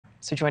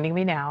So joining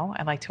me now,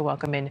 I'd like to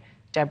welcome in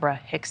Debra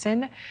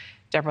Hixon.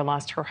 Debra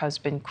lost her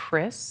husband,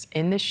 Chris,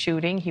 in the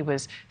shooting. He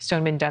was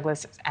Stoneman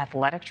Douglas'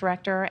 athletic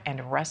director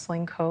and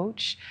wrestling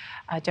coach.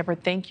 Debra,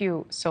 thank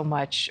you so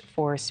much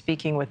for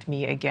speaking with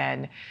me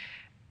again.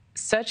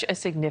 Such a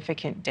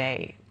significant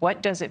day.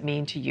 What does it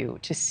mean to you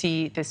to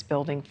see this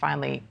building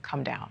finally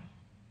come down?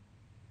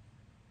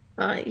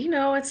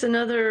 It's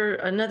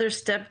another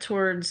step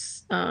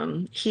towards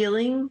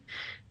healing.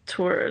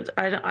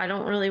 I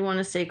don't really want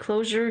to say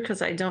closure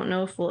because I don't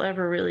know if we'll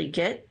ever really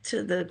get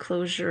to the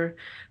closure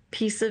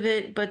piece of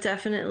it, but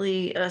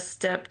definitely a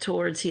step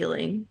towards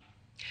healing.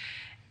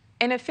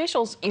 And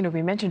officials,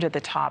 we mentioned at the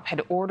top,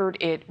 had ordered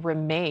it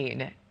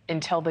remain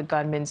until the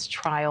gunman's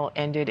trial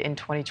ended in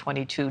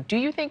 2022. Do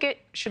you think it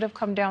should have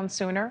come down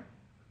sooner?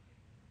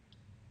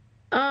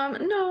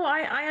 No,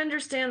 I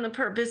understand the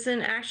purpose,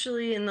 and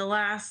actually, in the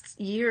last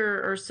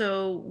year or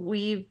so,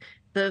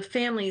 the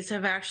families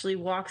have actually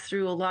walked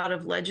through a lot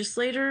of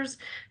legislators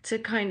to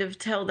kind of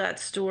tell that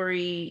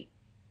story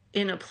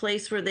in a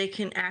place where they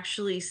can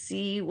actually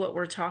see what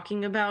we're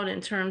talking about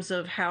in terms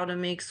of how to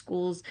make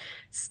schools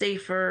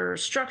safer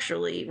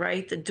structurally,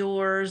 right? The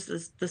doors,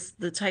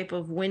 the type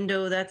of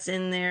window that's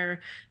in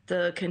there,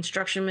 the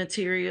construction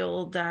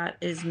material that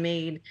is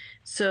made.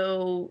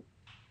 So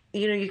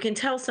you can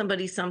tell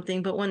somebody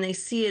something, but when they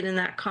see it in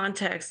that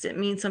context, it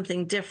means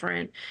something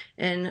different.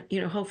 And,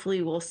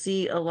 hopefully we'll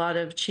see a lot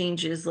of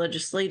changes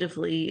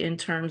legislatively in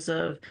terms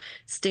of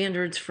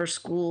standards for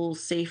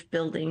schools, safe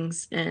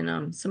buildings,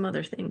 and some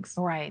other things.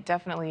 Right,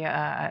 definitely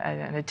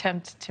an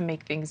attempt to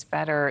make things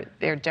better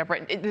there,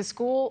 Deborah. The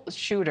school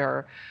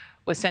shooter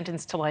was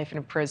sentenced to life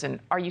in prison.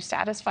 Are you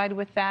satisfied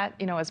with that,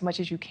 as much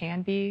as you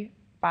can be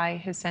by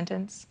his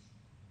sentence?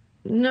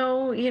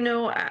 No,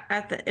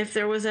 if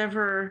there was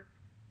ever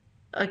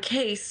a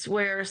case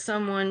where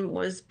someone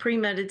was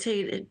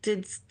premeditated,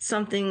 did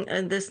something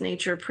of this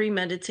nature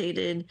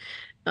premeditated,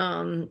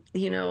 um,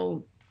 you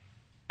know,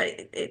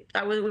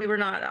 we were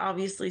not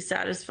obviously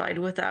satisfied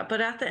with that.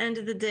 But at the end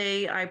of the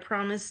day, I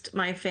promised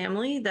my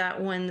family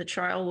that when the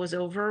trial was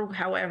over,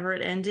 however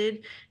it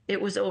ended,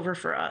 it was over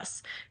for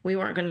us. We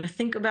weren't going to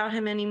think about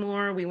him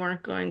anymore. We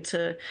weren't going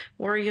to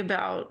worry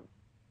about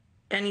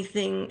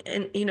anything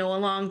and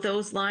along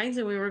those lines,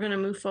 and we were going to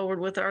move forward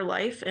with our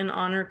life and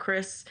honor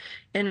Chris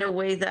in a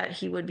way that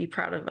he would be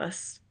proud of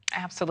us.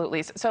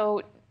 Absolutely.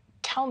 So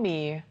tell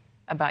me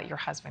about your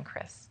husband,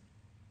 Chris.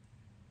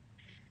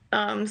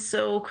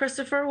 So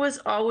Christopher was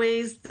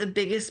always the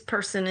biggest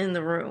person in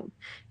the room.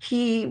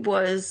 He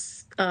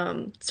was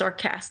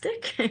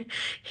sarcastic.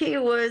 He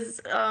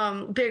was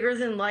bigger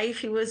than life.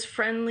 He was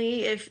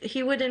friendly. If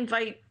he would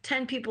invite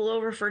 10 people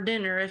over for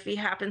dinner, if he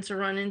happened to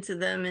run into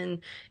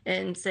them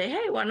and say,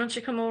 "Hey, why don't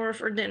you come over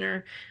for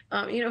dinner?"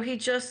 He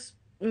just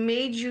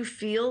made you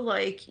feel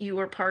like you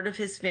were part of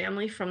his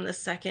family from the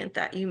second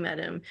that you met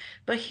him.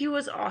 But he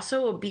was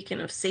also a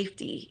beacon of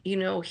safety.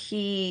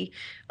 He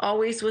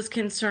always was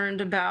concerned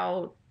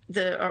about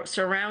the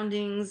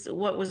surroundings,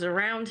 what was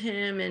around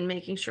him, and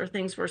making sure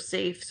things were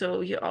safe. So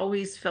you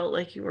always felt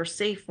like you were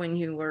safe when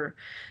you were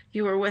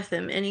with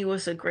him. And he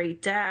was a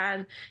great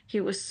dad.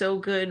 He was so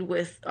good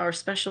with our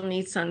special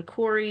needs son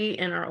Corey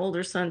and our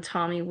older son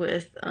Tommy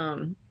with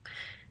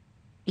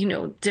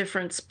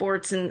different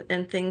sports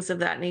and things of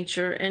that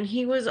nature. And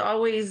he was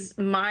always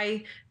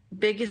my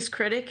biggest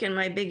critic and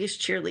my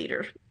biggest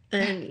cheerleader.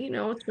 And,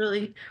 it's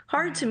really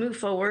hard to Yeah, move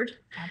forward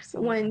when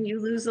absolutely. you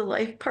lose a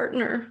life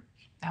partner.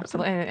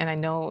 Absolutely. And I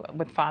know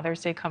with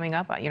Father's Day coming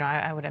up,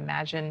 I would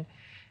imagine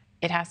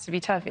it has to be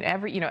tough. And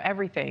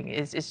everything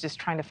is just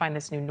trying to find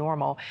this new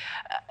normal.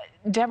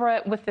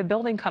 Deborah, with the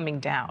building coming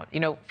down,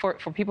 for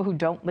people who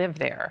don't live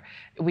there,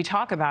 we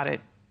talk about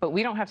it, but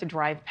we don't have to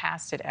drive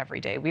past it every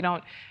day. We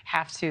don't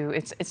have to,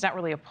 it's not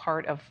really a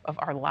part of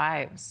our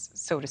lives,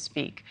 so to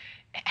speak.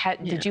 Yeah.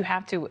 Did you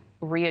have to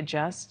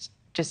readjust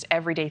just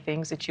everyday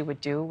things that you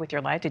would do with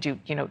your life? Did you,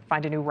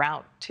 find a new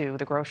route to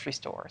the grocery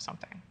store or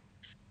something?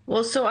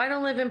 Well, so I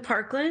don't live in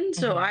Parkland,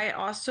 so Hmm. I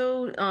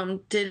also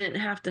didn't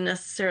have to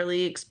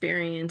necessarily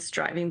experience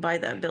driving by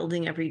that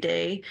building every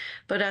day.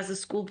 But as a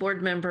school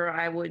board member,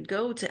 I would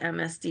go to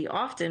MSD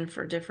often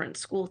for different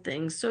school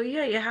things. So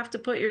yeah, you have to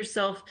put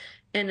yourself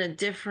in a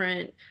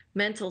different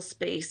mental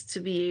space to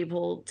be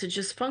able to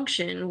just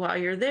function while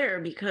you're there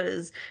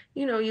because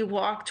you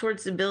walk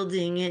towards the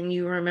building and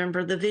you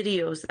remember the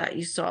videos that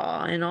you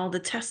saw and all the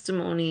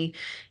testimony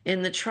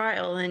in the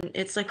trial, and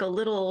it's like a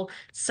little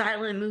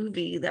silent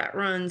movie that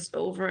runs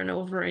over and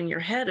over in your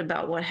head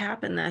about what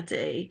happened that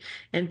day.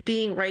 And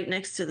being right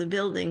next to the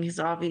building is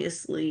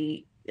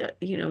obviously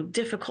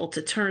difficult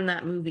to turn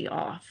that movie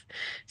off.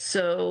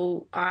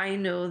 So I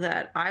know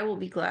that I will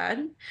be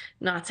glad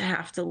not to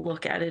have to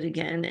look at it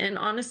again. And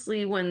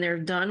honestly, when they're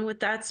done with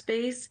that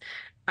space,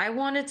 I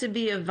want it to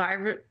be a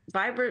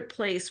vibrant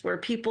place where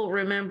people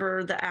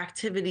remember the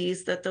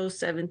activities that those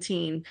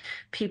 17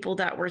 people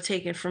that were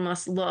taken from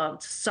us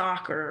loved: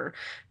 soccer,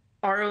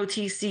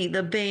 ROTC,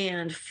 the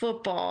band,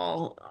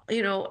 football,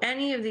 you know,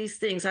 any of these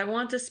things. I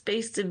want the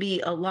space to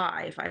be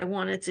alive. I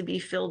want it to be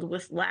filled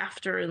with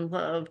laughter and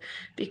love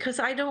because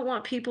I don't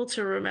want people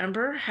to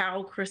remember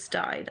how Chris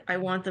died. I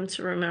want them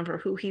to remember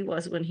who he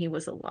was when he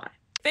was alive.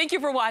 Thank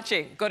you for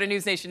watching. Go to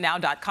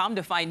newsnationnow.com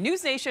to find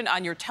News Nation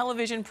on your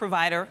television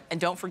provider.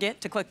 And don't forget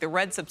to click the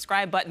red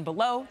subscribe button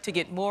below to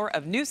get more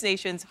of News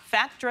Nation's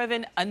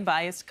fact-driven,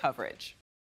 unbiased coverage.